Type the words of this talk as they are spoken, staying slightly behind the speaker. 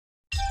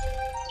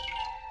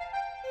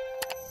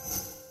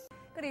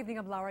Good evening,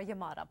 I'm Laura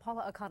Yamada.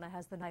 Paula Akana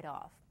has the night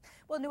off.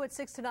 Well, new at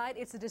 6 tonight,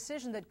 it's a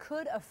decision that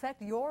could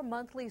affect your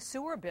monthly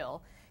sewer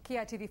bill.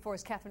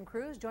 KITV4's Catherine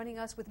Cruz joining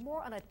us with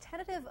more on a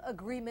tentative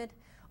agreement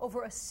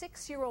over a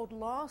 6-year-old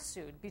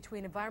lawsuit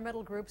between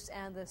environmental groups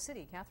and the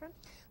city. Catherine?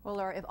 Well,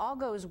 Laura, if all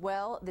goes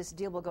well, this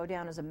deal will go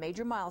down as a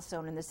major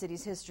milestone in the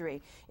city's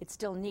history. It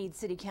still needs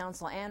city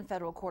council and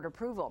federal court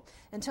approval.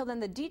 Until then,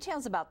 the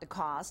details about the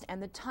cost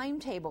and the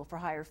timetable for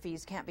higher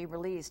fees can't be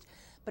released.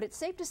 But it's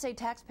safe to say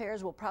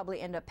taxpayers will probably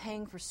end up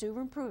paying for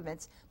sewer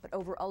improvements, but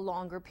over a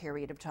longer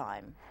period of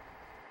time.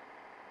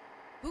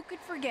 Who could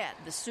forget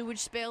the sewage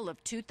spill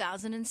of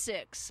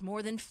 2006?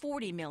 More than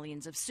 40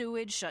 millions of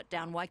sewage shut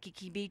down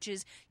Waikiki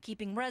beaches,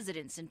 keeping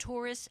residents and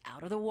tourists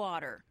out of the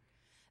water.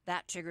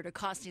 That triggered a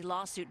costly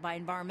lawsuit by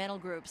environmental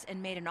groups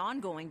and made an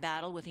ongoing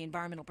battle with the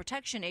Environmental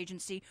Protection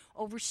Agency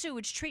over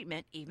sewage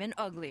treatment even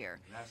uglier.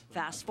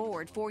 Fast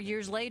forward 4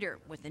 years later,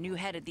 with the new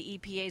head of the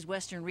EPA's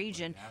Western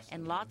region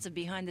and lots of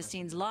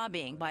behind-the-scenes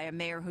lobbying by a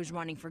mayor who's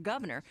running for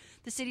governor,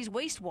 the city's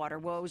wastewater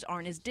woes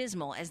aren't as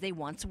dismal as they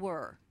once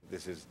were.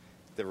 This is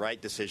the right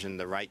decision,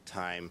 the right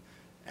time,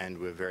 and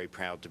we're very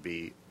proud to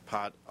be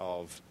part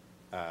of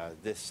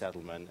this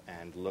settlement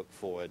and look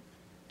forward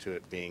to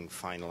it being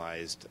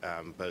finalized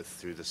both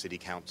through the city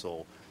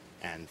council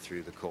and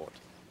through the court.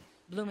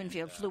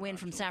 Blumenfield flew in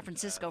from San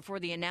Francisco for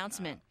the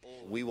announcement.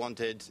 We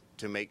wanted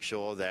to make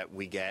sure that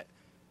we get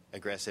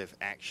aggressive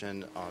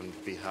action on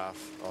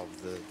behalf of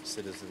the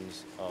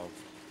citizens of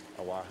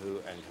Oahu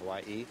and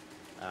Hawaii,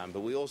 but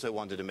we also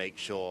wanted to make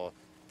sure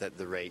that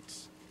the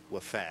rates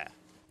were fair.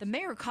 The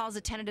mayor calls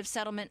a tentative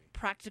settlement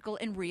practical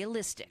and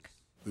realistic.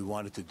 We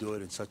wanted to do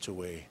it in such a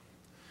way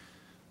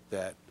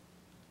that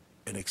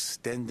an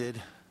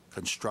extended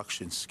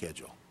construction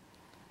schedule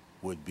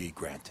would be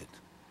granted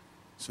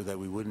so that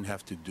we wouldn't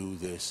have to do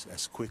this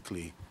as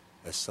quickly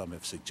as some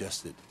have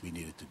suggested we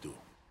needed to do.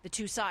 The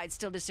two sides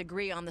still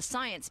disagree on the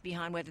science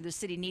behind whether the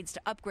city needs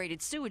to upgrade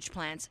its sewage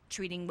plants,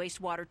 treating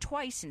wastewater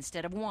twice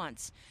instead of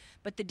once.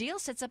 But the deal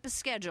sets up a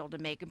schedule to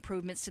make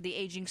improvements to the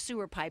aging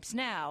sewer pipes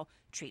now,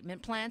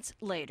 treatment plants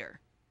later.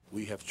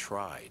 We have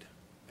tried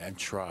and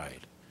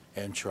tried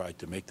and tried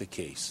to make the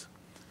case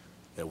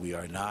that we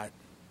are not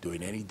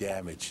doing any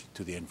damage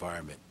to the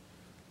environment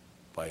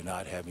by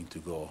not having to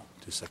go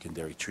to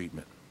secondary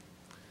treatment.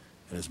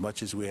 And as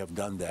much as we have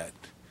done that,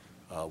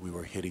 we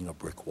were hitting a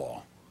brick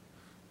wall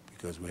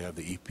because we have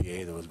the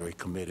EPA that was very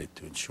committed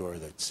to ensure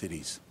that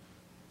cities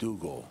do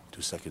go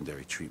to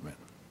secondary treatment.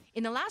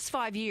 In the last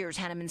 5 years,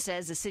 Hanneman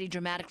says the city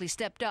dramatically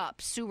stepped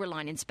up sewer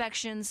line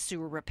inspections,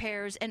 sewer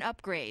repairs, and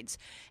upgrades.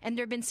 And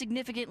there have been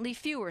significantly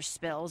fewer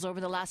spills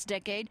over the last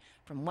decade,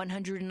 from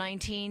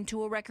 119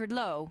 to a record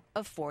low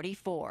of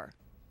 44.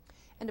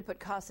 And to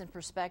put costs in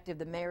perspective,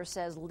 the mayor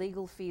says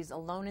legal fees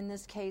alone in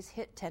this case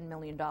hit $10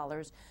 million.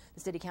 The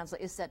city council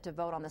is set to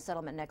vote on the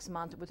settlement next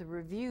month with a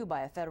review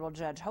by a federal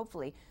judge,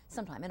 hopefully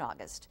sometime in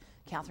August.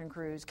 Catherine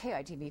Cruz,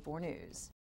 KITV4 News.